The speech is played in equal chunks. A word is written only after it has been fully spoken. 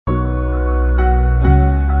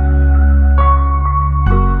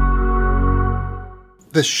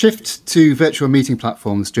The shift to virtual meeting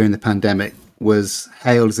platforms during the pandemic was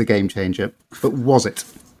hailed as a game changer, but was it?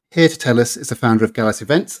 Here to tell us is the founder of Gallus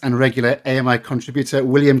Events and regular AMI contributor,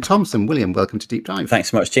 William Thomson. William, welcome to Deep Dive.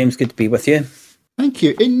 Thanks so much, James. Good to be with you. Thank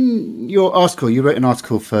you. In your article, you wrote an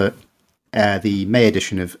article for the May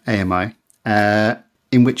edition of AMI,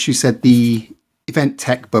 in which you said the event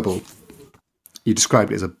tech bubble, you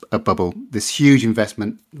described it as a bubble, this huge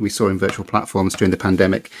investment we saw in virtual platforms during the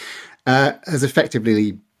pandemic, has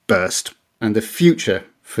effectively burst. And the future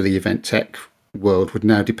for the event tech world would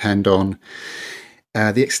now depend on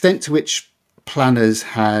the extent to which planners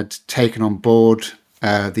had taken on board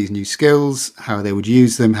these new skills, how they would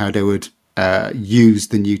use them, how they would use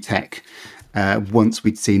the new tech once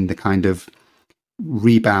we'd seen the kind of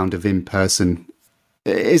rebound of in-person.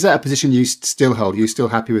 Is that a position you still hold? Are you still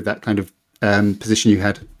happy with that kind of position you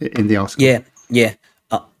had in the article? Yeah.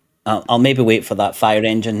 I'll maybe wait for that fire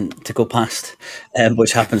engine to go past,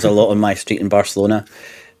 which happens a lot on my street in Barcelona.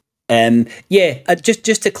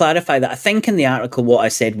 Just to clarify that, I think in the article what I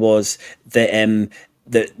said was that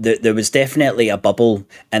there was definitely a bubble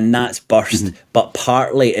and that's burst, but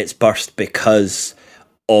partly it's burst because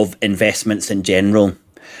of investments in general.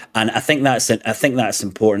 And I think that's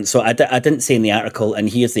important. So I didn't say in the article, and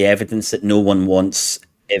here's the evidence that no one wants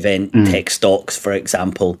event tech stocks, for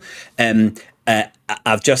example.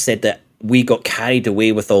 I've just said that we got carried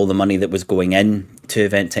away with all the money that was going in to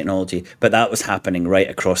event technology, but that was happening right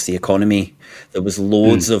across the economy. There was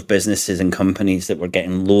loads of businesses and companies that were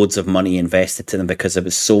getting loads of money invested to them because there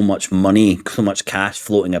was so much money, so much cash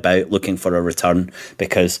floating about looking for a return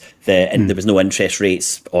because there was no interest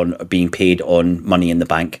rates on being paid on money in the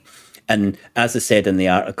bank. And as I said in the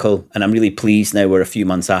article, and I'm really pleased now we're a few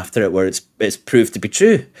months after it where it's proved to be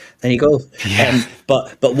true. There you go. Yeah.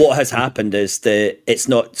 But what has happened is it's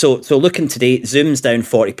not so looking today, Zoom's down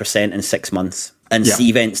 40% in 6 months and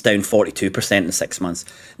Cvent's down 42% in 6 months.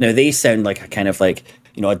 Now they sound like a kind of like,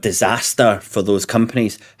 a disaster for those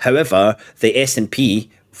companies. However, the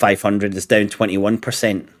S&P 500 is down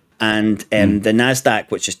 21% and the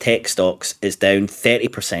NASDAQ, which is tech stocks, is down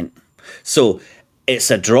 30%. So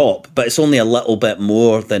it's a drop, but it's only a little bit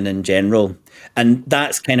more than in general. And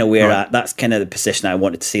that's kind of where that's kind of the position I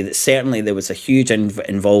wanted to say, that certainly there was a huge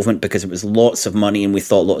involvement because it was lots of money and we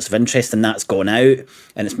thought lots of interest, and that's gone out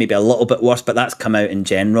and it's maybe a little bit worse, but that's come out in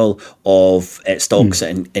general of stocks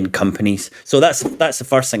in companies. So that's the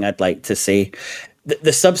first thing I'd like to say.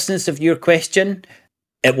 The substance of your question,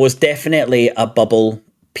 it was definitely a bubble.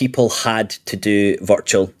 People had to do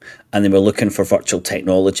virtual and they were looking for virtual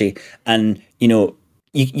technology. And,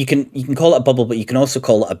 you can call it a bubble, but you can also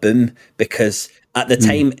call it a boom because at the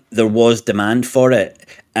time there was demand for it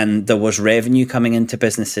and there was revenue coming into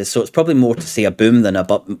businesses. So it's probably more to say a boom than a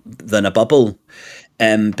bubble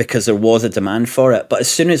because there was a demand for it. But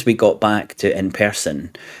as soon as we got back to in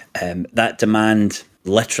person, that demand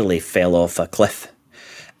literally fell off a cliff.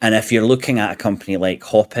 And if you're looking at a company like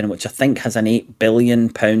Hopin, which I think has an £8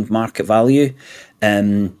 billion market value,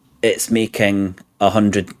 it's making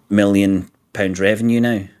 £100 million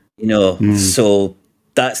revenue now. So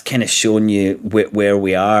that's kind of shown you where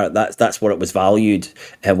we are. That's what it was valued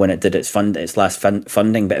when it did its last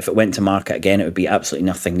funding. But if it went to market again, it would be absolutely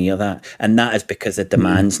nothing near that. And that is because the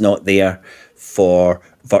demand's not there for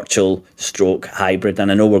virtual stroke hybrid.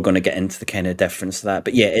 And I know we're going to get into the kind of difference of that.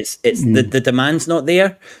 But yeah, it's the demand's not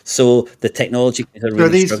there. So the technology are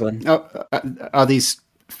really struggling. Are these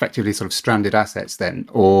effectively sort of stranded assets then?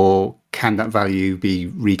 Or can that value be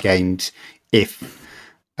regained if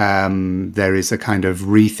there is a kind of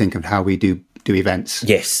rethink of how we do events?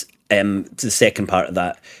 Yes. To the second part of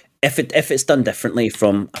that, if it's done differently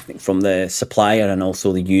from the supplier and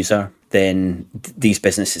also the user, then these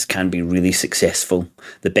businesses can be really successful,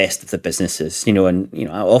 the best of the businesses. I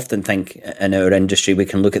often think in our industry we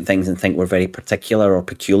can look at things and think we're very particular or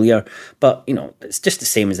peculiar, but it's just the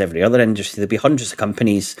same as every other industry. There'll be hundreds of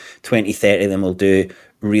companies, 20, 30 of them will do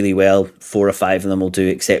really well, 4 or 5 of them will do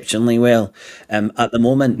exceptionally well. At the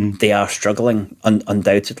moment, they are struggling.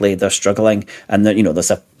 Undoubtedly, they're struggling, and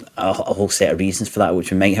there's a whole set of reasons for that,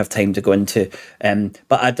 which we might have time to go into.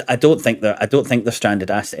 But I don't think they're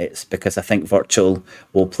stranded assets because I think virtual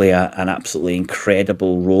will play an absolutely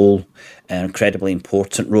incredible role, an incredibly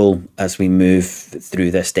important role as we move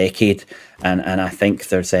through this decade. And I think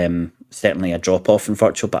there's certainly a drop off in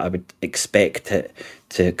virtual, but I would expect it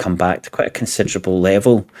to come back to quite a considerable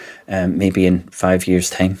level, maybe in 5 years'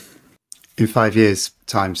 time. In 5 years'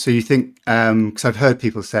 time. So you think, because I've heard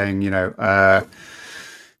people saying,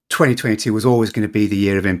 2022 was always going to be the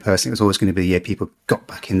year of in-person. It was always going to be the year people got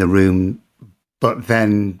back in the room. But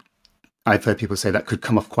then I've heard people say that could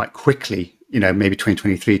come off quite quickly maybe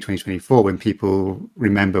 2023, 2024, when people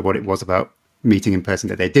remember what it was about meeting in person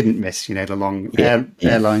that they didn't miss, the long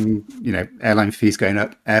airline, airline fees going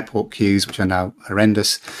up, airport queues, which are now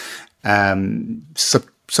horrendous,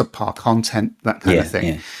 subpar content, that kind of thing.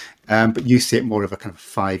 Yeah. But you see it more of a kind of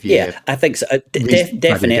 5-year. Yeah, I think so.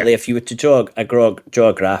 Definitely, if you were to draw a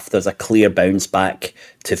graph, there's a clear bounce back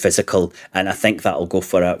to physical, and I think that'll go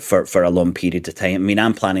for a long period of time. I mean,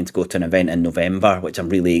 I'm planning to go to an event in November, which I'm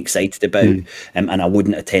really excited about, and I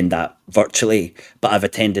wouldn't attend that virtually, but I've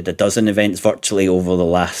attended a dozen events virtually over the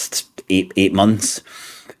last eight months.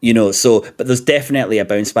 But there's definitely a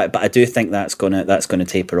bounce back, but I do think that's gonna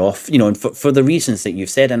taper off, and for the reasons that you've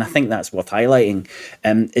said, and I think that's worth highlighting,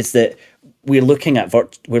 is that we're looking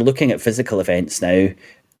at physical events now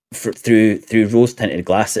through rose tinted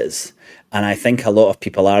glasses, and I think a lot of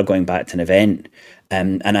people are going back to an event.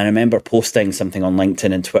 And I remember posting something on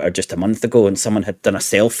LinkedIn and Twitter just a month ago, and someone had done a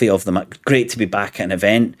selfie of them. Great to be back at an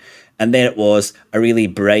event, and there it was, a really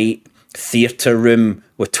bright theatre room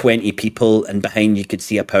with 20 people, and behind you could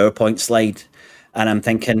see a PowerPoint slide. And I'm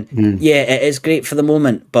thinking, yeah, it is great for the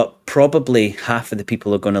moment, but probably half of the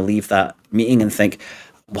people are going to leave that meeting and think,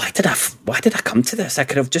 why did I come to this? I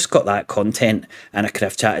could have just got that content, and I could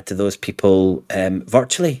have chatted to those people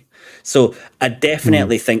virtually. So I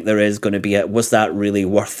definitely think there is going to be was that really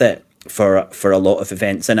worth it for a lot of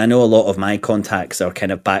events? And I know a lot of my contacts are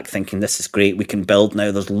kind of back thinking, this is great, we can build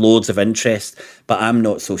now, there's loads of interest, but I'm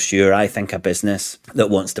not so sure. I think a business that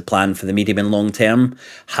wants to plan for the medium and long term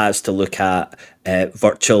has to look at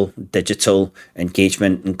virtual, digital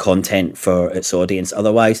engagement and content for its audience.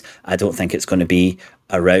 Otherwise, I don't think it's going to be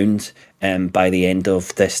around by the end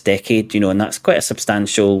of this decade, and that's quite a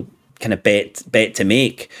substantial kind of bet to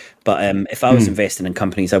make. But if I was investing in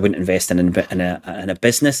companies, I wouldn't invest in a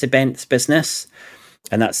business events business.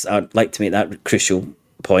 And I'd like to make that crucial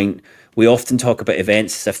point. We often talk about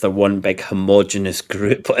events as if they're one big homogenous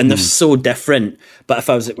group, and they're so different. But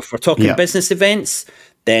if we're talking business events,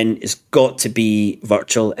 then it's got to be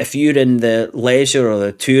virtual. If you're in the leisure or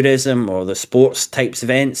the tourism or the sports types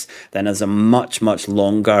events, then there's a much, much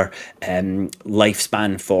longer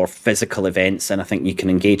lifespan for physical events. And I think you can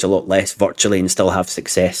engage a lot less virtually and still have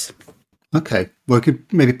success. Okay. Well, we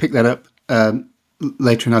could maybe pick that up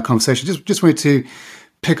later in our conversation. Just wanted to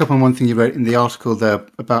pick up on one thing you wrote in the article there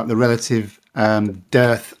about the relative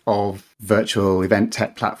dearth of virtual event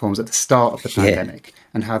tech platforms at the start of the pandemic,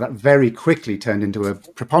 and how that very quickly turned into a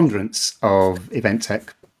preponderance of event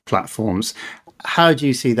tech platforms. How do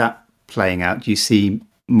you see that playing out? Do you see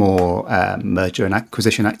more merger and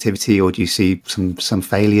acquisition activity, or do you see some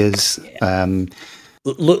failures?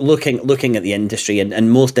 Looking at the industry,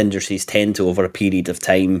 and most industries tend to, over a period of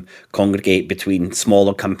time, congregate between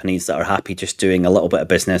smaller companies that are happy just doing a little bit of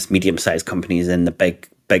business, medium-sized companies, and the big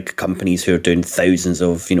companies who are doing thousands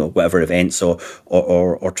of whatever events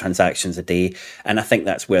or transactions a day. And I think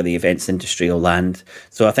that's where the events industry will land.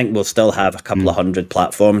 So I think we'll still have a couple of hundred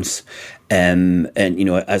platforms, and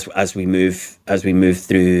as we move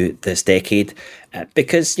through this decade,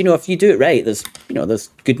 because if you do it right, there's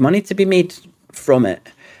good money to be made from it,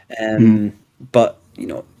 but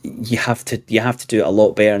you have to do it a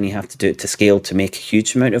lot better, and you have to do it to scale to make a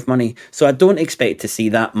huge amount of money. So I don't expect to see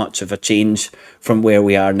that much of a change from where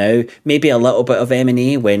we are now. Maybe a little bit of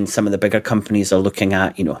M&A when some of the bigger companies are looking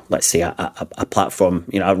at, let's say a platform.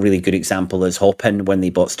 A really good example is Hopin when they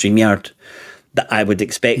bought StreamYard. That I would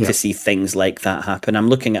expect to see things like that happen. I'm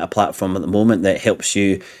looking at a platform at the moment that helps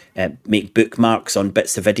you make bookmarks on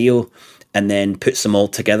bits of video, and then puts them all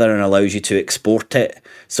together and allows you to export it.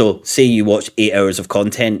 So say you watch 8 hours of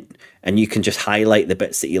content, and you can just highlight the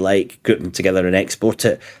bits that you like, group them together and export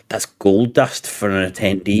it. That's gold dust for an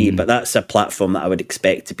attendee, but that's a platform that I would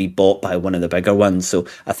expect to be bought by one of the bigger ones. So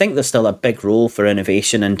I think there's still a big role for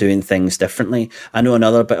innovation and doing things differently. I know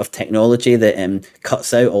another bit of technology that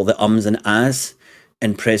cuts out all the ums and ahs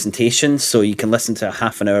in presentations, so you can listen to a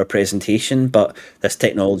half an hour presentation, but this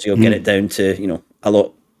technology will get it down to a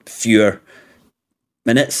lot fewer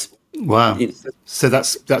minutes. Wow. So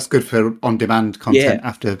that's good for on-demand content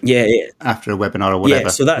after a webinar or whatever. Yeah,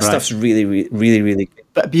 so that stuff's really, really, really, really good.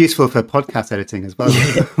 That'd be useful for podcast editing as well.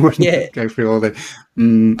 Go through all the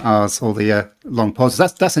hours, all the long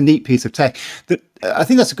pauses. That's a neat piece of tech. I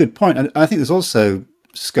think that's a good point. And I think there's also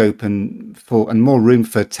scope and more room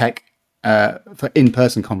for tech for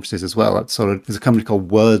in-person conferences as well. There's a company called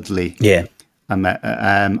Wordly. Yeah.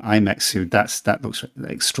 IMEX, that looks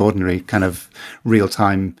extraordinary, kind of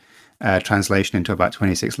real-time translation into about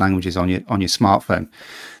 26 languages on your smartphone,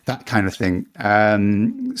 that kind of thing.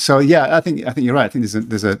 So yeah, I think you're right. I think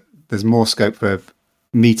there's more scope for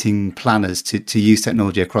meeting planners to use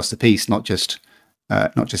technology across the piece, not just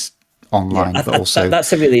online, but also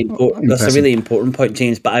that's a really important point,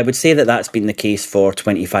 James. But I would say that that's been the case for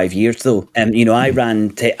 25 years, though. I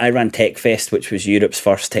ran TechFest, which was Europe's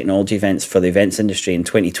first technology events for the events industry in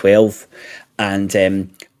 2012,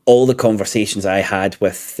 and all the conversations I had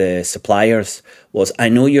with the suppliers was, I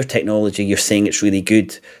know your technology, you're saying it's really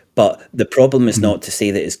good, but the problem is not to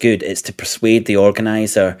say that it's good, it's to persuade the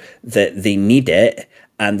organizer that they need it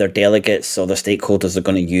and their delegates or their stakeholders are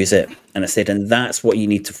going to use it. And I said, and that's what you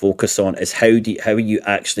need to focus on, is how are you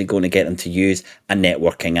actually going to get them to use a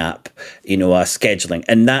networking app, a scheduling.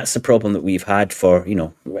 And that's the problem that we've had for,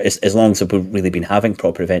 as long as we've really been having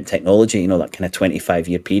proper event technology, that kind of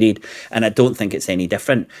 25-year period. And I don't think it's any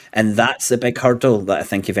different. And that's the big hurdle that I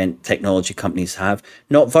think event technology companies have.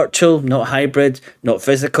 Not virtual, not hybrid, not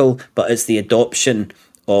physical, but it's the adoption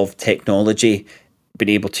of technology,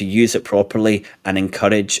 being able to use it properly and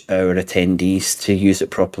encourage our attendees to use it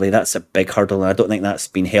properly. That's a big hurdle, and I don't think that's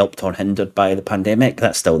been helped or hindered by the pandemic.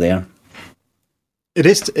 That's still there. It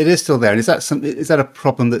is still there. And is that a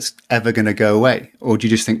problem that's ever going to go away, or do you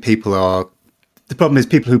just think the problem is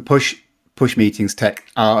people who push meetings tech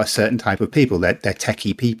are a certain type of people. They're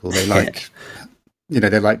techie people. They like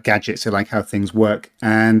they like gadgets. They like how things work,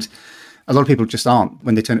 and a lot of people just aren't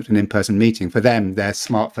when they turn up to an in-person meeting. For them, their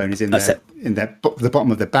smartphone is in the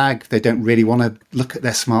bottom of the bag. They don't really want to look at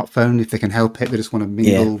their smartphone if they can help it. They just want to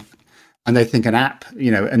mingle. Yeah. And they think an app, a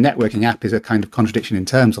networking app is a kind of contradiction in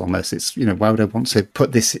terms almost. It's, why would I want to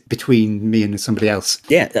put this between me and somebody else?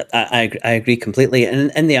 Yeah, I agree completely.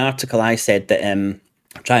 And in the article, I said that, I'm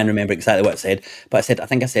trying to remember exactly what I said, but I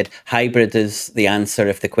think I said hybrid is the answer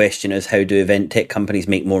if the question is how do event tech companies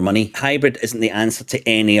make more money. Hybrid isn't the answer to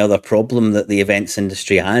any other problem that the events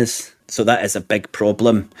industry has. So that is a big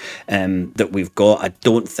problem that we've got. I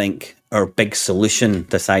don't think our big solution,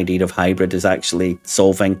 this idea of hybrid, is actually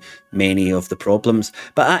solving many of the problems.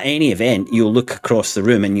 But at any event, you'll look across the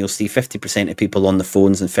room and you'll see 50% of people on their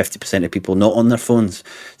phones and 50% of people not on their phones.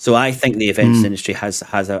 So I think the events industry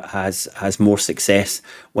has more success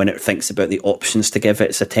when it thinks about the options to give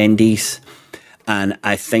its attendees. And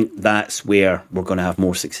I think that's where we're going to have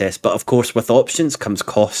more success. But of course, with options comes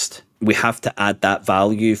cost. We have to add that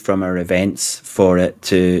value from our events for it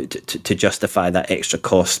to justify that extra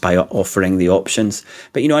cost by offering the options.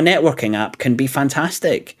 But, a networking app can be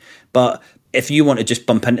fantastic. But if you want to just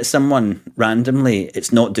bump into someone randomly,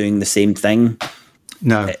 it's not doing the same thing.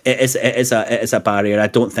 No. It is a barrier. I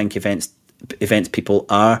don't think events people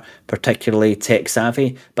are particularly tech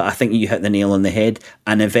savvy, but I think you hit the nail on the head.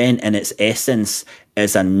 An event in its essence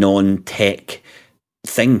is a non-tech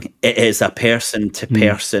thing. It is a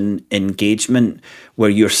person-to-person engagement where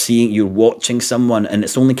you're watching someone, and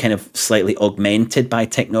it's only kind of slightly augmented by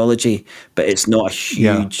technology, but it's not a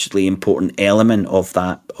hugely important element of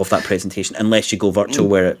that presentation, unless you go virtual,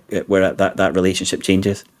 where that relationship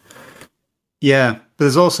changes. Yeah, but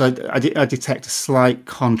there's also I detect a slight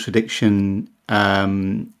contradiction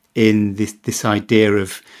in this idea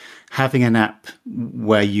of having an app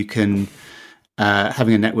where you can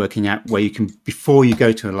having a networking app where you can, before you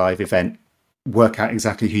go to a live event, work out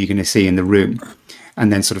exactly who you're going to see in the room,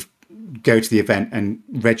 and then sort of go to the event and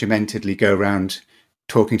regimentedly go around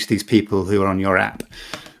talking to these people who are on your app.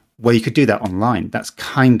 Well, you could do that online. That's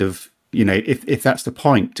kind of, if that's the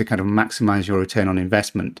point, to kind of maximize your return on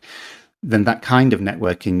investment, then that kind of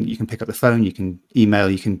networking, you can pick up the phone, you can email,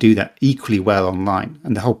 you can do that equally well online.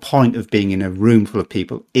 And the whole point of being in a room full of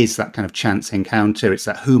people is that kind of chance encounter. It's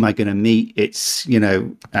that, who am I going to meet? It's,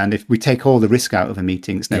 and if we take all the risk out of a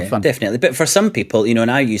meeting, it's no fun. Definitely. But for some people,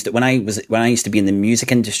 and I used it when I used to be in the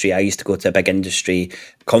music industry, I used to go to a big industry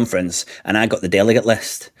conference and I got the delegate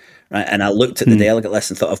list. Right, and I looked at the delegate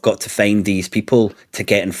list and thought, I've got to find these people to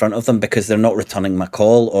get in front of them because they're not returning my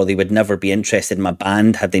call, or they would never be interested in my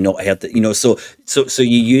band had they not heard that. So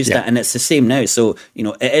you use that, and it's the same now. So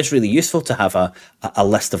it is really useful to have a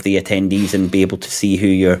list of the attendees and be able to see who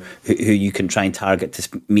you can try and target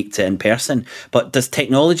to meet to in person. But does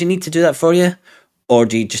technology need to do that for you? Or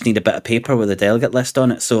do you just need a bit of paper with a delegate list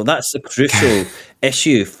on it? So that's a crucial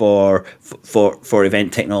issue for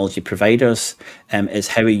event technology providers, is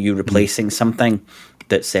how are you replacing something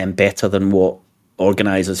that's better than what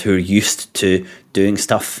organisers who are used to doing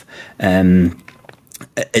stuff,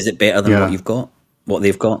 is it better than what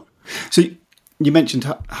they've got? So you mentioned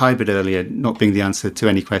hybrid earlier not being the answer to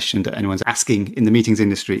any question that anyone's asking in the meetings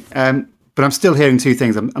industry. But I'm still hearing two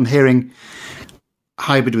things. I'm hearing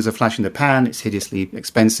hybrid was a flash in the pan. It's hideously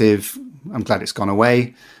expensive. I'm glad it's gone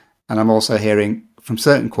away. And I'm also hearing from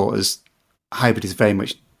certain quarters, hybrid is very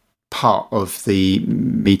much part of the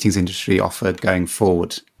meetings industry offer going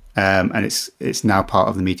forward. And it's now part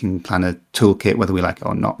of the meeting planner toolkit, whether we like it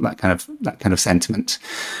or not. That kind of sentiment.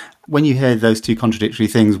 When you hear those two contradictory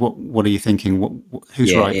things, what are you thinking?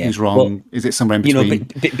 Who's right? Who's wrong? Well, is it somewhere in between?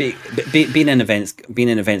 Being an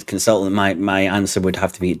events consultant, my answer would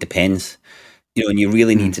have to be it depends. And you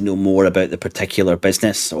really need to know more about the particular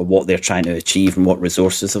business or what they're trying to achieve and what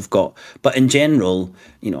resources they've got. But in general,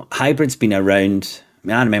 hybrid's been around.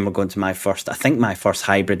 I remember going to my first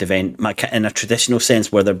hybrid event, in a traditional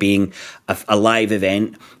sense, where there being a live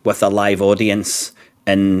event with a live audience.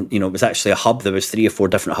 And, it was actually a hub. There was 3 or 4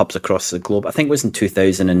 different hubs across the globe. I think it was in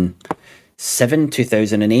 2007,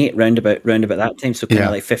 2008, round about that time. So kind of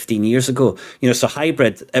like 15 years ago. So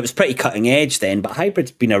hybrid, it was pretty cutting edge then, but hybrid's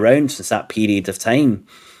been around since that period of time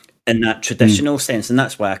in that traditional sense. And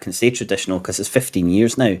that's why I can say traditional, because it's 15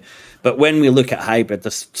 years now. But when we look at hybrid,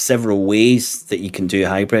 there's several ways that you can do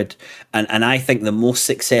hybrid. And I think the most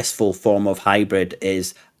successful form of hybrid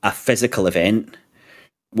is a physical event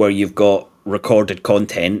where you've got recorded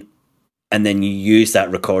content and then you use that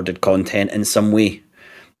recorded content in some way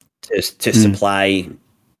to supply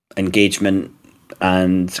engagement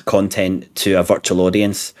and content to a virtual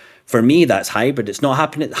audience. For me, that's hybrid. It's not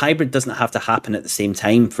happening. Hybrid doesn't have to happen at the same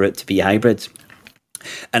time for it to be hybrid.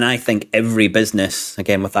 And I think every business,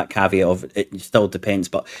 again, with that caveat of it still depends,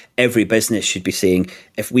 but every business should be saying,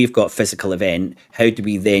 if we've got a physical event, how do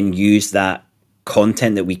we then use that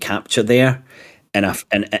content that we capture there and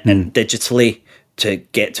digitally to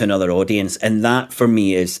get to another audience? And that for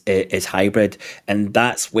me is hybrid. And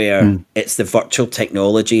that's where it's the virtual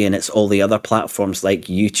technology and it's all the other platforms like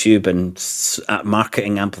YouTube and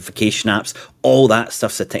marketing amplification apps. All that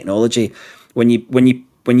stuff's a technology. When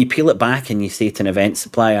you peel it back and you say to an event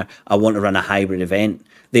supplier, I want to run a hybrid event,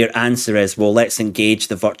 their answer is, well, let's engage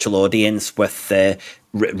the virtual audience with the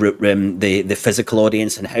physical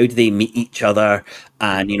audience, and how do they meet each other?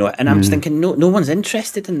 And and I'm just thinking, no one's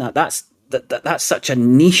interested in that. That's such a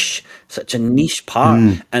niche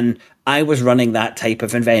part. And I was running that type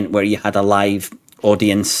of event where you had a live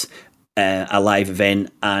audience, a live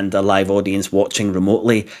event, and a live audience watching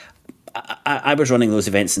remotely. I was running those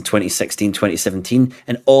events in 2016, 2017,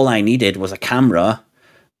 and all I needed was a camera,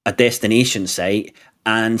 a destination site,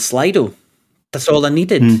 and Slido. That's all I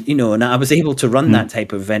needed, and I was able to run that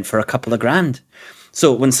type of event for a couple of grand.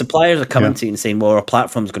 So when suppliers are coming to you and saying, well, our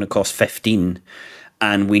platform's going to cost 15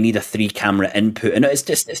 and we need a 3-camera input, and it's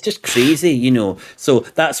just crazy, So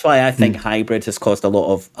that's why I think hybrid has caused a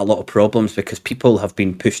lot of problems, because people have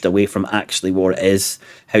been pushed away from actually what it is,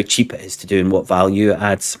 how cheap it is to do, and what value it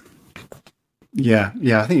adds. Yeah,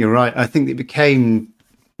 I think you're right. I think it became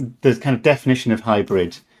the kind of definition of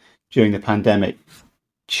hybrid during the pandemic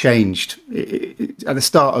changed. At the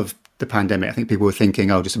start of the pandemic, I think people were thinking,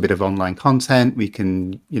 just a bit of online content. We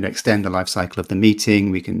can, extend the life cycle of the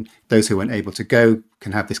meeting. Those who weren't able to go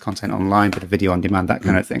can have this content online, but a video on demand, that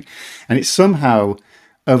kind of thing. And it's somehow,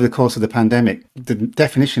 over the course of the pandemic, the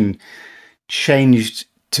definition changed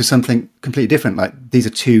to something completely different. Like, these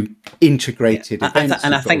are two integrated events.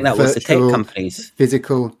 And I think that was the tech companies.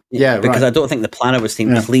 Physical. Because I don't think the planner was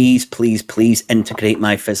saying, please integrate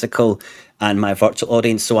my physical and my virtual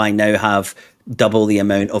audience, so I now have double the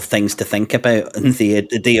amount of things to think about on the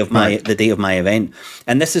day of my event.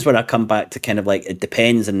 And this is where I come back to kind of like, it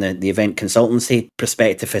depends, and the event consultancy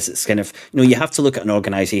perspective is, it's kind of, you have to look at an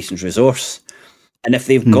organization's resource. And if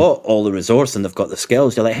they've got all the resource and they've got the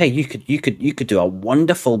skills, you're like, hey, you could do a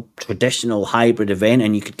wonderful traditional hybrid event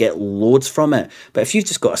and you could get loads from it. But if you've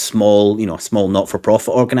just got a small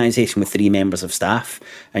not-for-profit organization with 3 members of staff,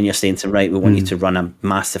 and you're saying to them, right, we want you to run a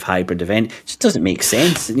massive hybrid event, it just doesn't make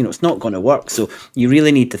sense. It's not going to work. So you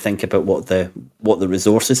really need to think about what the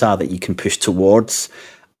resources are that you can push towards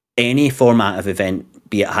any format of event,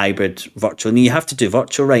 be it hybrid, virtual. And you have to do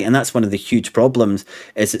virtual right. And that's one of the huge problems,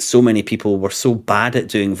 is that so many people were so bad at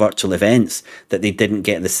doing virtual events that they didn't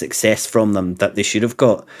get the success from them that they should have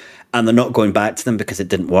got. And they're not going back to them because it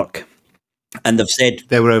didn't work. And they've said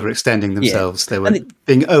they were overextending themselves. They were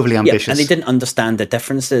being overly ambitious. And they didn't understand the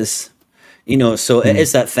differences. So it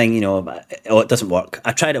is that thing, it doesn't work.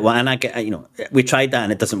 I tried it, and we tried that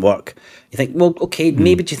and it doesn't work. You think, well, okay,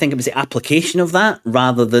 maybe do you think it was the application of that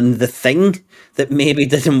rather than the thing that maybe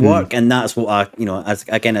didn't work? And that's what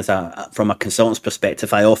from a consultant's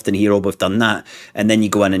perspective, I often hear, we've done that. And then you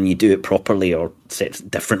go in and you do it properly or set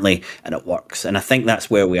differently and it works. And I think that's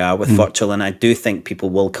where we are with virtual. And I do think people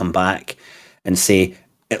will come back and say,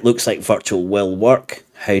 it looks like virtual will work.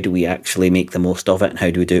 How do we actually make the most of it, and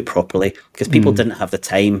how do we do it properly? Because people didn't have the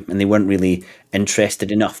time and they weren't really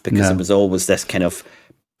interested enough, because it was always this kind of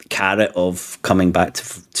carrot of coming back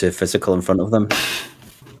to physical in front of them.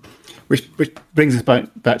 Which brings us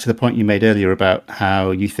back to the point you made earlier about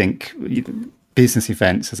how you think business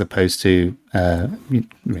events, as opposed to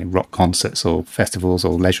rock concerts or festivals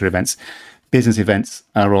or leisure events, business events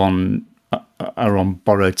are on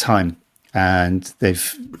borrowed time, and they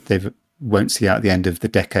won't see out the end of the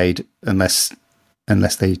decade unless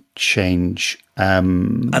they change. I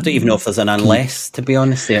don't even know if there's an unless, to be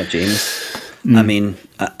honest, there, James. I mean,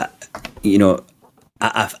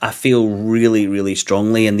 I feel really, really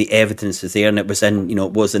strongly, and the evidence is there, and it was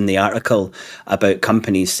in the article about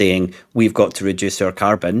companies saying we've got to reduce our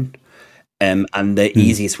carbon, and the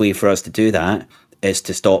easiest way for us to do that is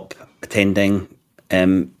to stop attending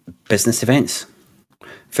business events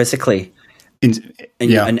physically.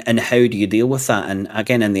 And how do you deal with that? And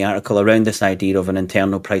again, in the article around this idea of an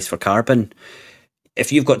internal price for carbon,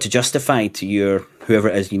 if you've got to justify to whoever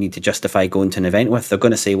it is you need to justify going to an event with, they're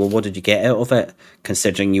going to say, well, what did you get out of it?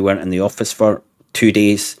 Considering you weren't in the office for 2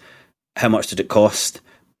 days, how much did it cost?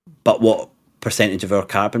 But what percentage of our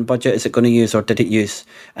carbon budget is it going to use, or did it use?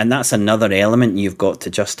 And that's another element you've got to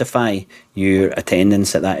justify your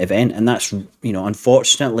attendance at that event. And that's,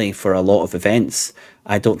 unfortunately for a lot of events,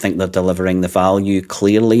 I don't think they're delivering the value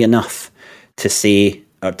clearly enough to say,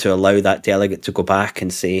 or to allow that delegate to go back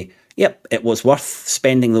and say, yep, it was worth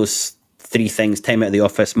spending those 3 things, time out of the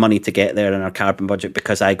office, money to get there in our carbon budget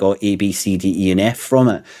because I got A, B, C, D, E and F from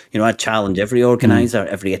it. I challenge every organiser,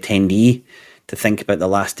 every attendee to think about the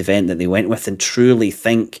last event that they went with and truly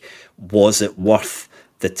think, was it worth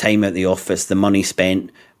the time out of the office, the money spent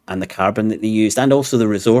and the carbon that they used, and also the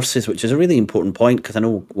resources, which is a really important point because I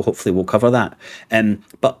know hopefully we'll cover that.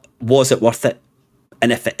 But was it worth it?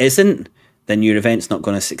 And if it isn't, then your event's not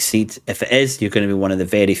going to succeed. If it is, you're going to be one of the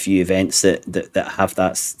very few events that have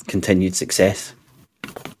that continued success.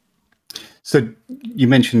 So you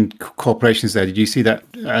mentioned corporations there. Did you see that?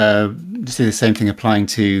 See the same thing applying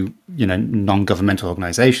to non-governmental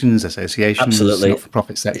organisations, associations, absolutely,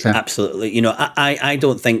 not-for-profit sector? Absolutely. I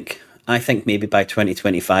don't think. I think maybe by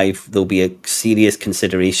 2025 there'll be a serious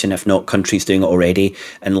consideration, if not countries doing it already,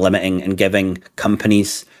 in limiting and giving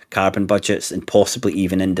companies carbon budgets and possibly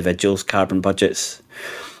even individuals carbon budgets,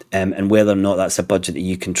 and whether or not that's a budget that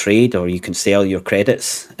you can trade or you can sell your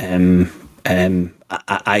credits.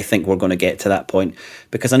 I think we're going to get to that point,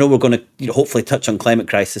 because I know we're going to hopefully touch on climate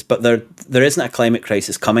crisis, but there isn't a climate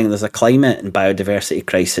crisis coming. There's a climate and biodiversity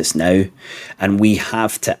crisis now, and we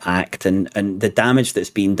have to act, and the damage that's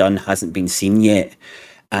been done hasn't been seen yet,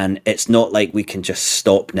 and it's not like we can just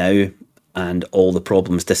stop now and all the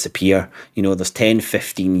problems disappear. There's 10,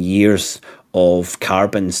 15 years of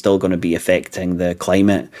carbon still going to be affecting the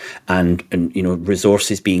climate, and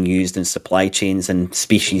resources being used in supply chains and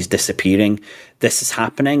species disappearing. This is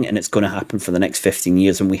happening, and it's going to happen for the next 15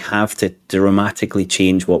 years, and we have to dramatically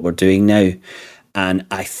change what we're doing now. And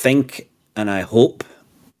I think, and I hope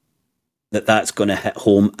that that's going to hit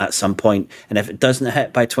home at some point. And if it doesn't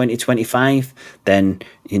hit by 2025, then,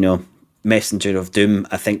 messenger of doom.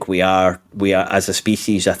 I think we are as a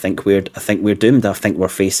species. I think we're doomed. I think we're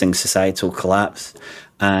facing societal collapse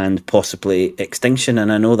and possibly extinction.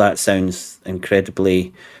 And I know that sounds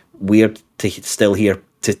incredibly weird to still hear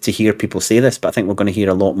people say this, but I think we're going to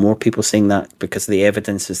hear a lot more people saying that because the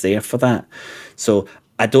evidence is there for that. So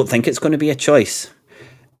I don't think it's going to be a choice.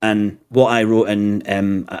 And what I wrote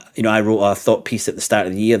I wrote a thought piece at the start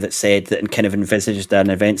of the year that said that, and kind of envisaged an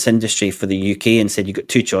events industry for the UK, and said you've got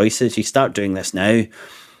 2 choices. You start doing this now,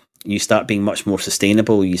 you start being much more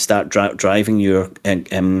sustainable, you start driving your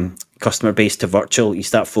customer base to virtual, you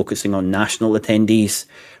start focusing on national attendees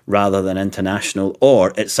rather than international,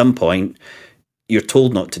 or at some point you're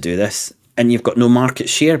told not to do this and you've got no market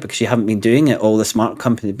share because you haven't been doing it. All the smart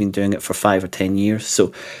companies have been doing it for 5 or 10 years.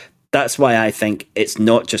 So that's why I think it's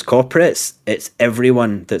not just corporates, it's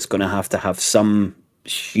everyone that's going to have some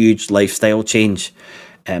huge lifestyle change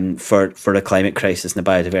for the climate crisis and the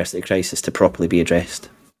biodiversity crisis to properly be addressed.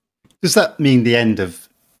 Does that mean the end of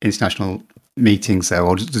international meetings, though,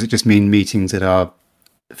 or does it just mean meetings that are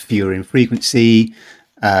fewer in frequency?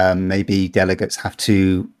 Maybe delegates have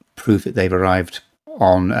to prove that they've arrived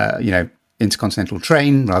on intercontinental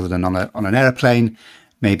train rather than on an aeroplane.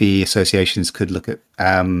 Maybe associations could look at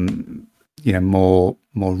more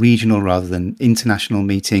regional rather than international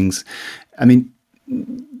meetings. I mean,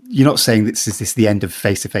 you're not saying this is the end of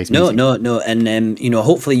face-to-face No, meetings? no. And,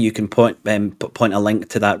 hopefully you can point a link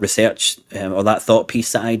to that research or that thought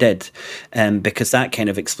piece that I did, because that kind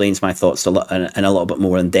of explains my thoughts in a little bit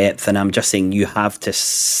more in depth. And I'm just saying you have to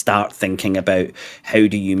start thinking about how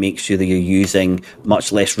do you make sure that you're using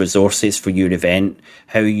much less resources for your event?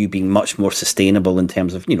 How are you being much more sustainable in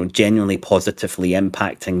terms of, genuinely positively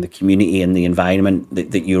impacting the community and the environment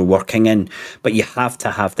that you're working in? But you have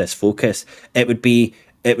to have this focus. It would be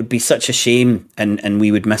such a shame, and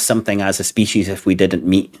we would miss something as a species if we didn't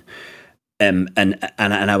meet. And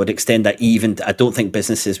I would extend that I don't think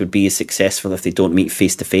businesses would be as successful if they don't meet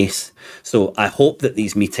face to face. So I hope that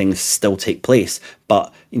these meetings still take place,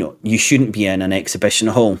 but you shouldn't be in an exhibition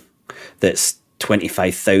hall that's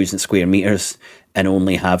 25,000 square meters and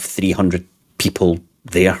only have 300 people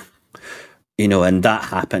there. And that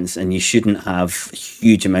happens, and you shouldn't have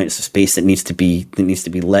huge amounts of space that needs to be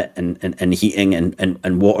lit and heating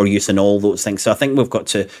and water use and all those things. So I think we've got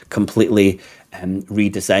to completely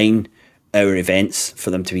redesign our events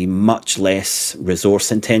for them to be much less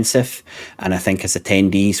resource intensive. And I think as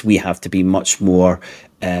attendees, we have to be much more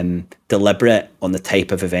deliberate on the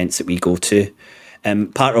type of events that we go to.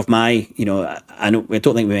 Part of my, I don't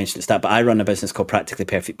think we mentioned that, but I run a business called Practically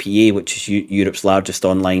Perfect PA, which is Europe's largest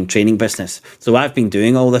online training business. So I've been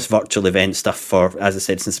doing all this virtual event stuff for, as I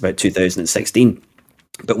said, since about 2016.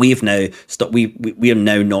 But we have now stopped. We are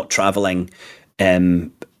now not travelling,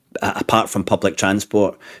 apart from public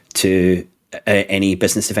transport, to any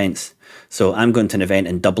business events. So I'm going to an event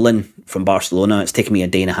in Dublin from Barcelona. It's taken me a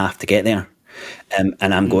day and a half to get there, and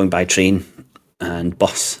I'm going by train and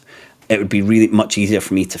bus. It would be really much easier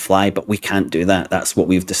for me to fly, but we can't do that. That's what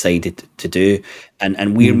we've decided to do.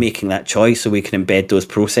 And we're making that choice so we can embed those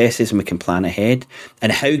processes and we can plan ahead.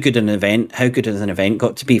 And how good has an event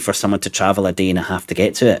got to be for someone to travel a day and a half to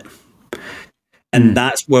get to it? And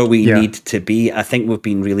that's where we need to be. I think we've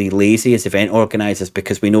been really lazy as event organisers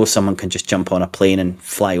because we know someone can just jump on a plane and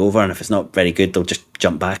fly over, and if it's not very good, they'll just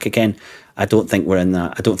jump back again. I don't think we're in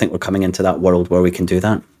that. I don't think we're coming into that world where we can do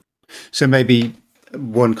that. So maybe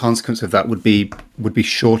one consequence of that would be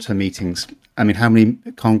shorter meetings. I mean, how many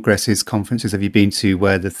conferences have you been to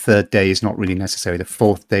where the third day is not really necessary? The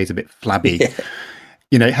fourth day is a bit flabby. Yeah.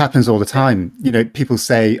 It happens all the time. People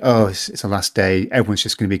say, oh, it's the last day. Everyone's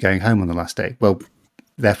just going to be going home on the last day. Well,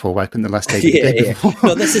 therefore, why couldn't the last day be the day before?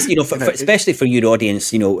 No, this is, especially for your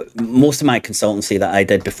audience, most of my consultancy that I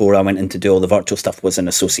did before I went in to do all the virtual stuff was in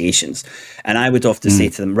associations. And I would often say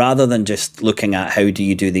to them, rather than just looking at how do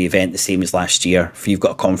you do the event the same as last year, if you've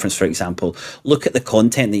got a conference, for example, look at the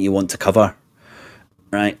content that you want to cover,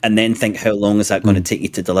 right? And then think, how long is that going to take you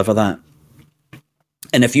to deliver that?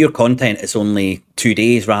 And if your content is only 2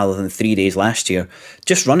 days rather than 3 days last year,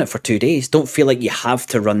 just run it for 2 days. Don't feel like you have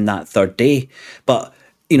to run that third day. But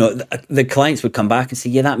the clients would come back and say,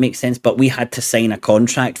 yeah, that makes sense, but we had to sign a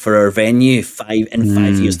contract for our venue in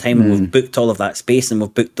 5 years' time, and we've booked all of that space and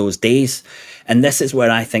we've booked those days. And this is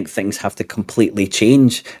where I think things have to completely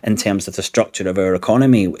change in terms of the structure of our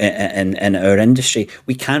economy and our industry.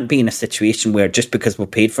 We can't be in a situation where just because we're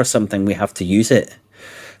paid for something, we have to use it.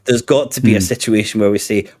 There's got to be a situation where we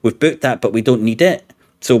say, we've booked that, but we don't need it,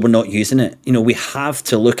 so we're not using it. We have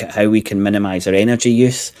to look at how we can minimise our energy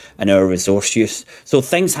use and our resource use. So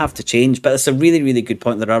things have to change, but it's a really, really good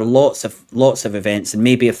point. There are lots of events, and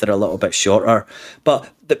maybe if they're a little bit shorter. But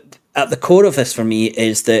at the core of this for me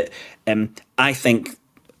is that I think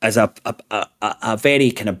as a very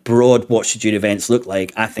kind of broad what should your events look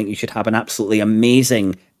like, I think you should have an absolutely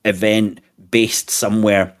amazing event based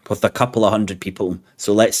somewhere with a couple of hundred people.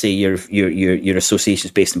 So let's say your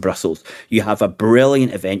association's based in Brussels. You have a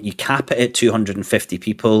brilliant event. You cap it at 250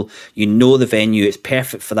 people. The venue. It's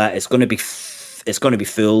perfect for that. It's going to be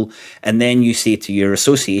full. And then you say to your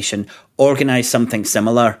association, organise something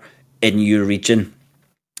similar in your region.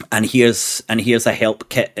 And here's a help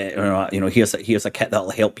kit. Here's a kit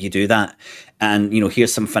that'll help you do that. And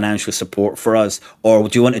here's some financial support for us. Or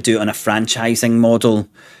do you want to do it on a franchising model?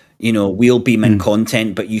 We'll beam in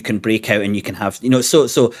content, but you can break out and you can have,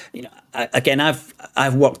 again,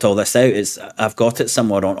 I've worked all this out. I've got it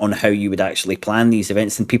somewhat on how you would actually plan these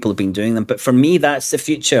events, and people have been doing them. But for me, that's the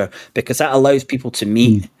future, because that allows people to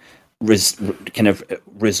meet resource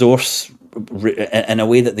in a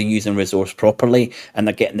way that they're using resource properly, and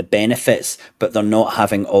they're getting the benefits, but they're not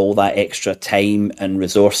having all that extra time and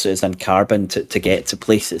resources and carbon to get to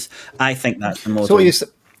places. I think that's the model. So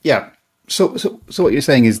what you're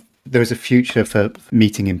saying is there is a future for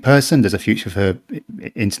meeting in person. There's a future for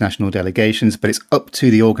international delegations, but it's up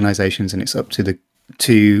to the organisations and it's up to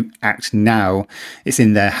to act now. It's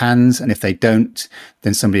in their hands, and if they don't,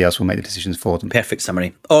 then somebody else will make the decisions for them. Perfect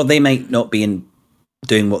summary. Or they might not be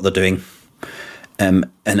doing what they're doing in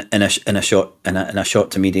a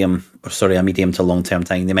short to medium, a medium to long term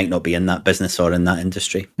time. They might not be in that business or in that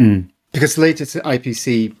industry. Because the latest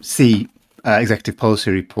IPCC executive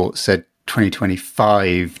policy report said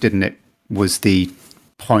 2025, didn't it, was the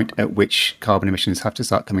point at which carbon emissions have to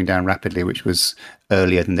start coming down rapidly, which was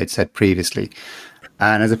earlier than they'd said previously.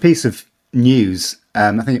 And as a piece of news,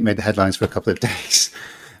 I think it made the headlines for a couple of days.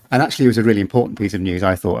 And actually, it was a really important piece of news.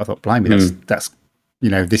 I thought, blimey, that's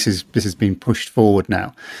this has been pushed forward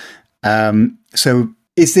now. So,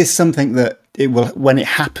 is this something that it will, when it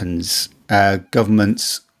happens,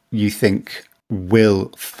 governments, you think,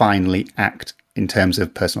 will finally act in terms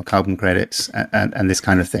of personal carbon credits and this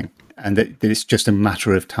kind of thing, and that it's just a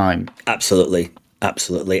matter of time? Absolutely.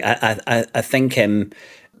 I think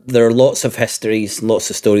there are lots of histories, lots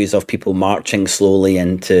of stories of people marching slowly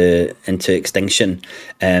into extinction.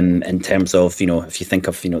 In terms of, if you think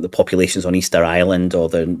of the populations on Easter Island or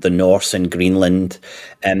the Norse in Greenland,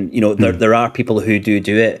 there are people who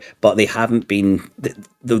do it, but they haven't been.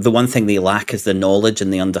 The one thing they lack is the knowledge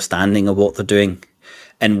and the understanding of what they're doing.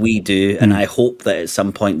 And we do, and I hope that at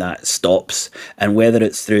some point that stops. And whether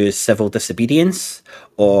it's through civil disobedience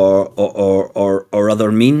or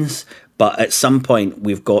other means, but at some point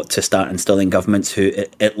we've got to start instilling governments who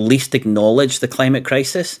at least acknowledge the climate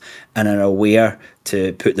crisis and are aware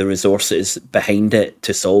to put the resources behind it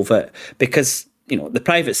to solve it. Because the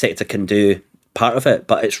private sector can do part of it,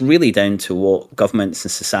 but it's really down to what governments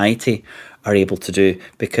and society are able to do,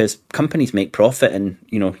 because companies make profit, and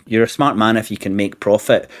you're a smart man if you can make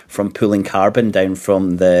profit from pulling carbon down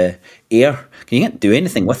from the air. You can't do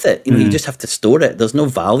anything with it. You just have to store it. There's no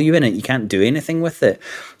value in it. You can't do anything with it.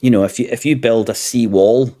 If you build a sea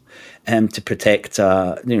wall to protect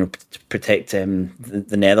the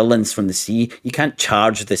Netherlands from the sea, you can't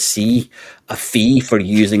charge the sea a fee for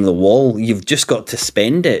using the wall. You've just got to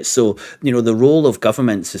spend it. So the role of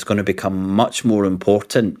governments is going to become much more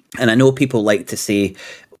important. And I know people like to say,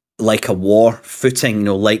 like a war footing,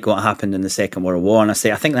 like what happened in the Second World War. And I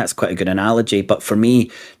think that's quite a good analogy. But for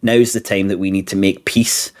me, now's the time that we need to make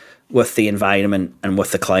peace with the environment and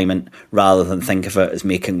with the climate, rather than think of it as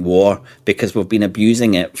making war, because we've been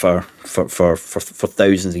abusing it for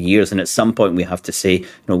thousands of years. And at some point we have to say,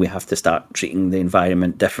 we have to start treating the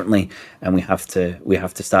environment differently, and we have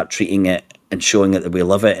to start treating it and showing it that we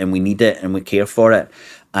love it and we need it and we care for it.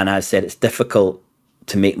 And as I said, it's difficult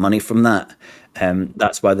to make money from that.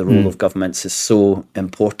 That's why the role of governments is so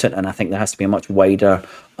important. And I think there has to be a much wider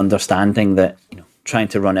understanding that trying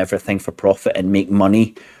to run everything for profit and make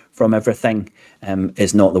money from everything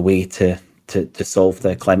is not the way to solve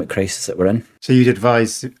the climate crisis that we're in. So you'd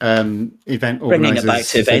advise event organisers... Bringing it back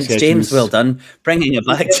to events, James, well done. Bringing it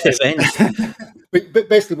back to events. But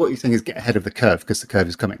basically what you're saying is get ahead of the curve, because the curve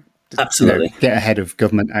is coming. Absolutely. Get ahead of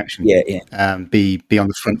government action. Yeah. Be on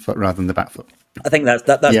the front foot rather than the back foot. I think that's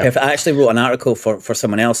perfect. I actually wrote an article for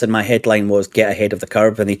someone else, and my headline was "Get Ahead of the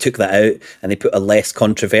Curve," and they took that out and they put a less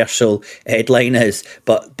controversial headline as.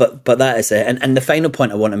 But that is it. And the final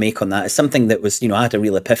point I want to make on that is something that was, I had a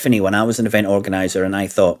real epiphany when I was an event organizer, and I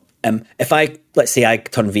thought, if let's say I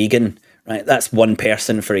turn vegan, right? That's one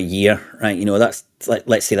person for a year, right? That's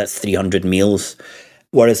let's say that's 300 meals.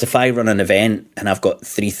 Whereas if I run an event and I've got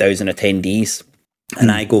 3,000 attendees and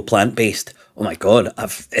I go plant-based, oh my God,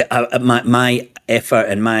 my effort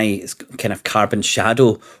and my kind of carbon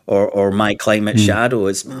shadow or my climate shadow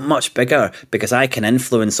is much bigger, because I can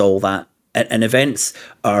influence all that. And events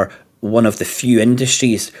are one of the few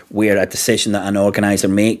industries where a decision that an organizer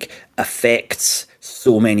make affects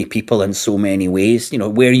so many people in so many ways.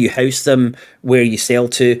 Where you house them, where you sell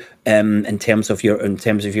to, in terms of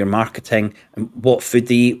your marketing, what food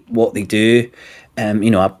they eat, what they do.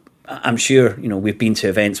 I'm sure, we've been to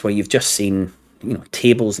events where you've just seen,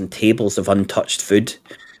 tables and tables of untouched food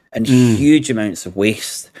and huge amounts of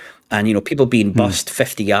waste, and, people being bussed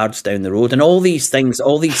 50 yards down the road, and all these things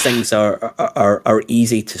are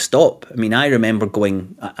easy to stop. I mean, I remember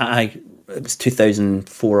going, it was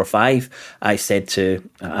 2004 or 5. I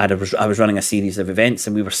was running a series of events,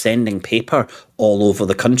 and we were sending paper all over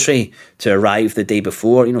the country to arrive the day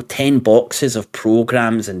before, 10 boxes of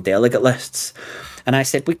programs and delegate lists. And I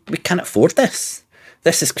said, we can't afford this.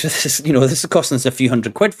 This is costing us a few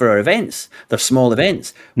 £100 for our events. They're small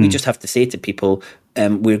events. We just have to say to people,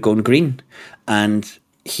 we're going green, and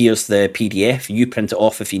here's the PDF. You print it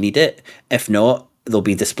off if you need it. If not, there'll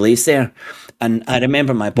be displays there. And I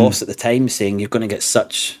remember my boss at the time saying, you're going to get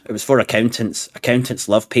it was for accountants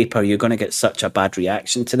love paper, you're going to get such a bad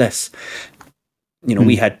reaction to this.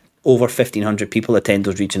 We had over 1,500 people attend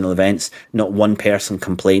those regional events. Not one person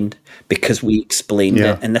complained because we explained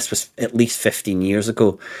it. And this was at least 15 years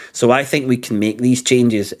ago. So I think we can make these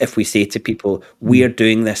changes if we say to people, we are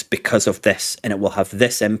doing this because of this, and it will have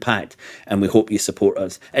this impact, and we hope you support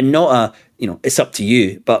us. And not it's up to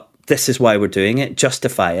you, but this is why we're doing it,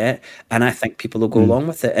 justify it. And I think people will go along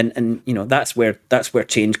with it. And that's where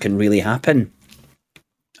change can really happen.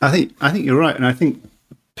 I think you're right. And I think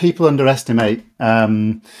people underestimate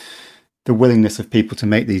the willingness of people to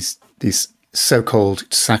make these so-called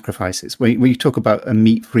sacrifices. When you talk about a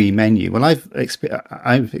meat-free menu, well, I've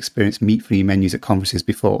experienced meat-free menus at conferences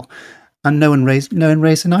before, and no one raised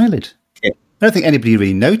an eyelid. Yeah. I don't think anybody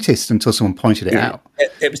really noticed until someone pointed it out.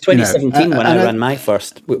 It was 2017 when I ran my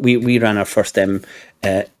first. We ran our first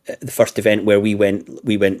the first event where we went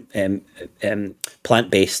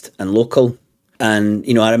plant-based and local. And,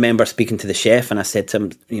 I remember speaking to the chef and I said to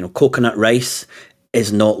him, coconut rice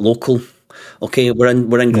is not local. Okay, we're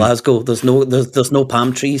in Glasgow. There's no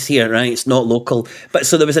palm trees here, right? It's not local. But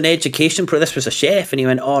so there was an education this was a chef, and he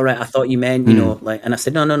went, "All right, I thought you meant, and I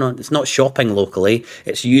said, no, it's not shopping locally.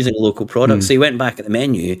 It's using local products." So he went back at the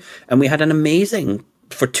menu, and we had an amazing.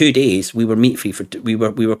 For 2 days, we were meat free. We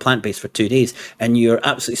were plant based for 2 days, and you're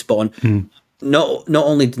absolutely spot on. Not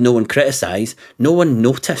only did no one criticise, no one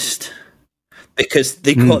noticed. Because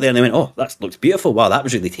they got there and they went, "Oh, that looks beautiful. Wow, that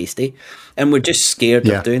was really tasty." And we're just scared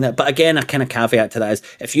of doing that. But again, a kind of caveat to that is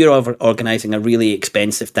if you're organising a really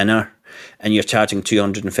expensive dinner and you're charging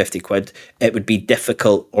 250 quid, it would be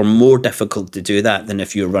difficult or more difficult to do that than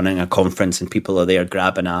if you're running a conference and people are there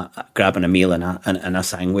grabbing a meal and a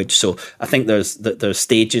sandwich. So I think there's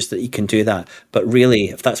stages that you can do that. But really,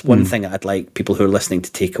 if that's one thing I'd like people who are listening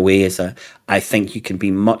to take away is that I think you can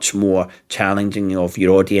be much more challenging of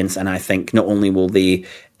your audience. And I think not only will they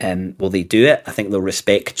do it, I think they'll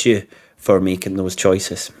respect you for making those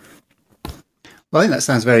choices. Well, I think that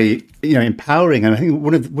sounds very, empowering. And I think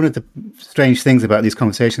one of the strange things about these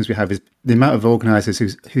conversations we have is the amount of organisers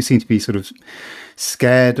who seem to be sort of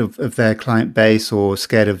scared of their client base or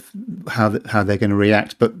scared of how they're going to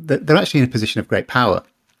react. But they're actually in a position of great power,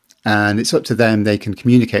 and it's up to them. They can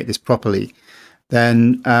communicate this properly.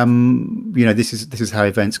 Then, this is how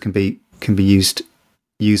events can be used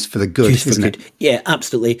for the good, isn't it? Yeah,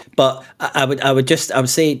 absolutely. But I would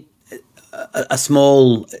say. A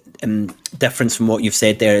small difference from what you've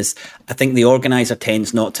said there is I think the organiser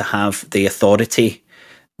tends not to have the authority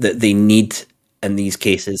that they need in these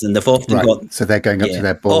cases, and they've often got so they're going up to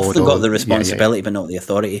their board, often got the responsibility but not the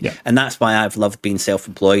authority, and that's why I've loved being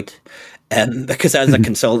self-employed, because as a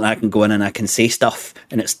consultant I can go in and I can say stuff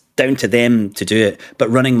and it's down to them to do it. But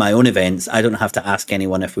running my own events, I don't have to ask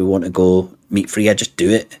anyone if we want to go meat free. I just do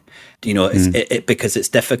it. Because it's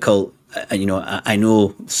difficult. I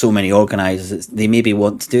know so many organisers, they maybe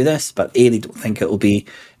want to do this, but A, they don't think it'll be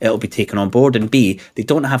taken on board, and B, they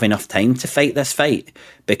don't have enough time to fight this fight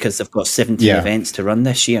because they've got 17 events to run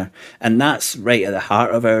this year. And that's right at the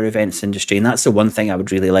heart of our events industry. And that's the one thing I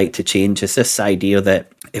would really like to change, is this idea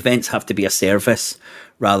that events have to be a service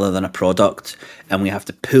rather than a product. And we have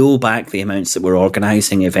to pull back the amounts that we're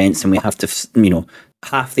organising events, and we have to,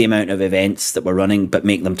 half the amount of events that we're running, but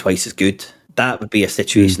make them twice as good. That would be a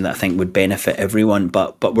situation that I think would benefit everyone.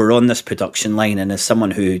 But we're on this production line, and as someone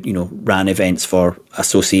who, ran events for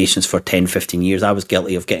associations for 10, 15 years, I was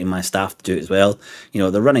guilty of getting my staff to do it as well.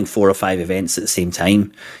 They're running 4 or 5 events at the same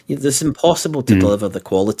time. It's impossible to deliver the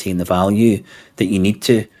quality and the value that you need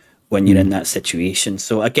to when you're in that situation.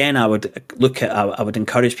 So again, I would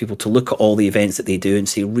encourage people to look at all the events that they do and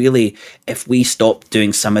say, really, if we stopped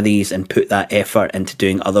doing some of these and put that effort into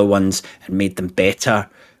doing other ones and made them better,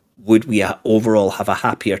 would we overall have a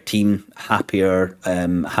happier team, happier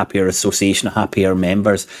association, happier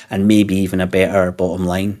members, and maybe even a better bottom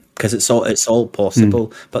line? Because it's all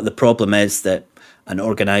possible. But the problem is that an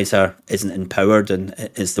organizer isn't empowered, and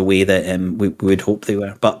is the way that we would hope they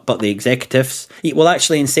were. But the executives, well,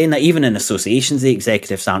 actually, in saying that, even in associations, the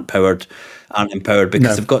executives aren't empowered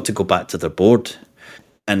because they've got to go back to their board.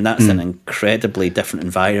 And that's an incredibly different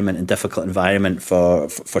environment and difficult environment for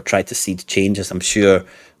trying to see changes. I'm sure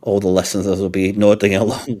all the listeners will be nodding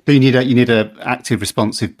along. But you need a active,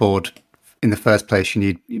 responsive board in the first place. You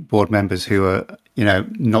need board members who are,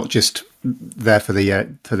 not just there for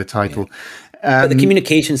the title. But the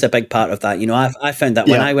communication's a big part of that. I found that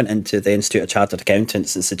when I went into the Institute of Chartered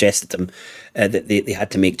Accountants and suggested to them that they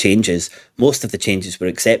had to make changes, most of the changes were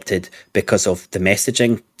accepted because of the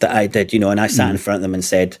messaging that I did, and I sat in front of them and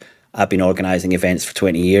said, I've been organising events for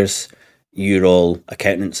 20 years. You're all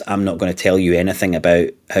accountants. I'm not going to tell you anything about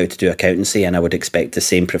how to do accountancy, and I would expect the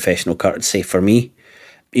same professional courtesy for me,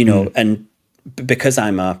 and because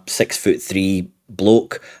I'm a 6'3"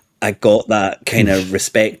 bloke, I got that kind of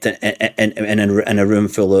respect in a room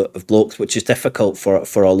full of blokes, which is difficult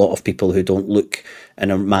for a lot of people who don't look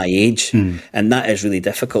and are my age. And that is really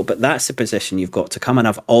difficult. But that's the position you've got to come. And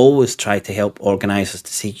I've always tried to help organisers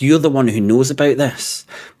to say, you're the one who knows about this.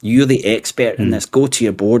 You're the expert in this. Go to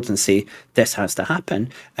your boards and say, this has to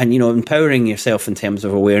happen. And, empowering yourself in terms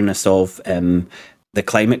of awareness of the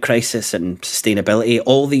climate crisis and sustainability,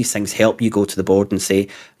 all these things help you go to the board and say,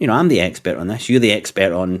 I'm the expert on this. You're the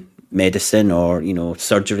expert on medicine or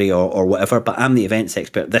surgery or whatever, but I'm the events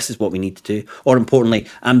expert. This is what we need to do. Or importantly,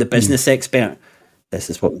 I'm the business expert. This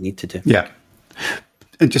is what we need to do. Yeah.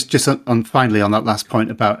 And just on finally on that last point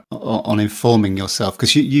about on informing yourself,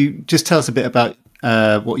 because you just tell us a bit about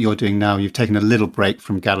what you're doing now. You've taken a little break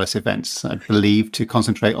from Gallus events, I believe, to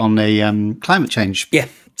concentrate on a climate change. Yeah.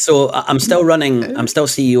 So I'm still running, I'm still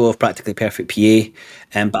CEO of Practically Perfect PA,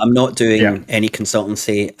 but I'm not doing any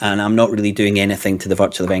consultancy, and I'm not really doing anything to the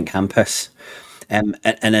virtual event campus. And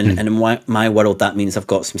in my world, that means I've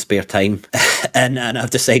got some spare time, and I've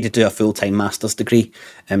decided to do a full-time master's degree,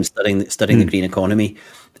 studying the green economy.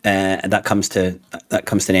 And that comes to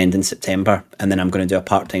an end in September, and then I'm going to do a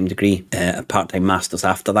part-time degree, a part-time master's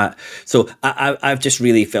after that. So I've just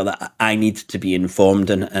really felt that I need to be informed,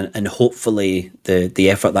 and hopefully the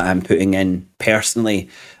effort that I'm putting in personally,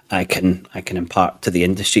 I can impart to the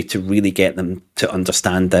industry to really get them to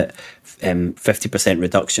understand that 50%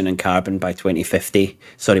 reduction in carbon by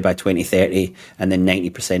 2030, and then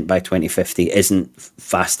 90% by 2050 isn't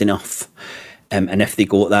fast enough. And if they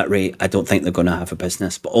go at that rate, I don't think they're going to have a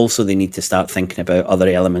business. But also they need to start thinking about other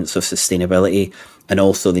elements of sustainability, and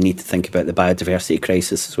also they need to think about the biodiversity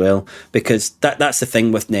crisis as well. Because that's the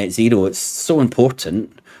thing with net zero. It's so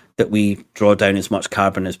important that we draw down as much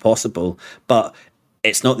carbon as possible, but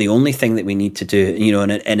it's not the only thing that we need to do,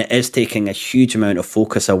 and it is taking a huge amount of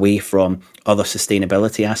focus away from other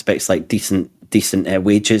sustainability aspects like decent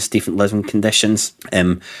wages, decent living conditions,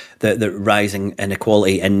 the rising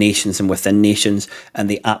inequality in nations and within nations, and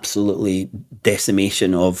the absolutely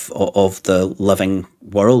decimation of the living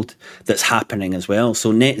world that's happening as well.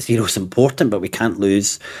 So net zero is important, but we can't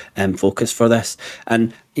lose focus for this.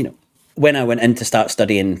 And when I went in to start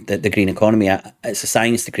studying the green economy, it's a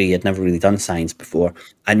science degree. I'd never really done science before.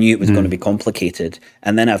 I knew it was going to be complicated.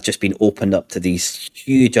 And then I've just been opened up to these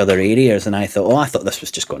huge other areas. And I thought this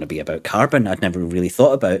was just going to be about carbon. I'd never really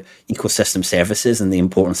thought about ecosystem services and the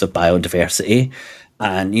importance of biodiversity.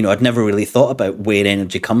 And, I'd never really thought about where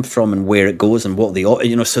energy comes from and where it goes and what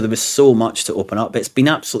so there was so much to open up. It's been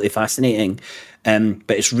absolutely fascinating.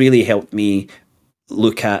 But it's really helped me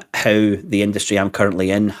look at how the industry I'm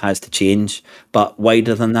currently in has to change, but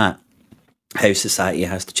wider than that, how society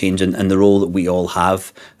has to change, and the role that we all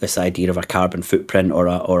have, this idea of a carbon footprint or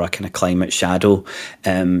a kind of climate shadow,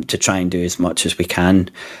 to try and do as much as we can.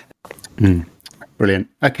 Brilliant.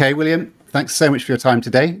 Okay, William, thanks so much for your time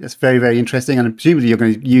today. That's very, very interesting, and presumably you're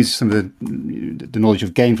going to use some of the knowledge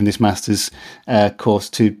you've gained from this master's course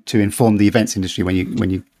to inform the events industry when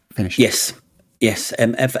you finish. Yes,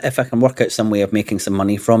 if I can work out some way of making some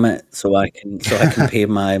money from it, so I can pay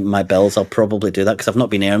my bills, I'll probably do that, because I've not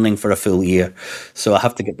been earning for a full year, so I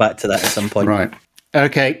have to get back to that at some point. Right.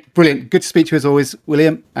 Okay. Brilliant. Good to speak to you as always,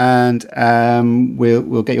 William, and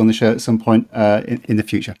we'll get you on the show at some point in the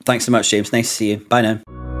future. Thanks so much, James. Nice to see you. Bye now.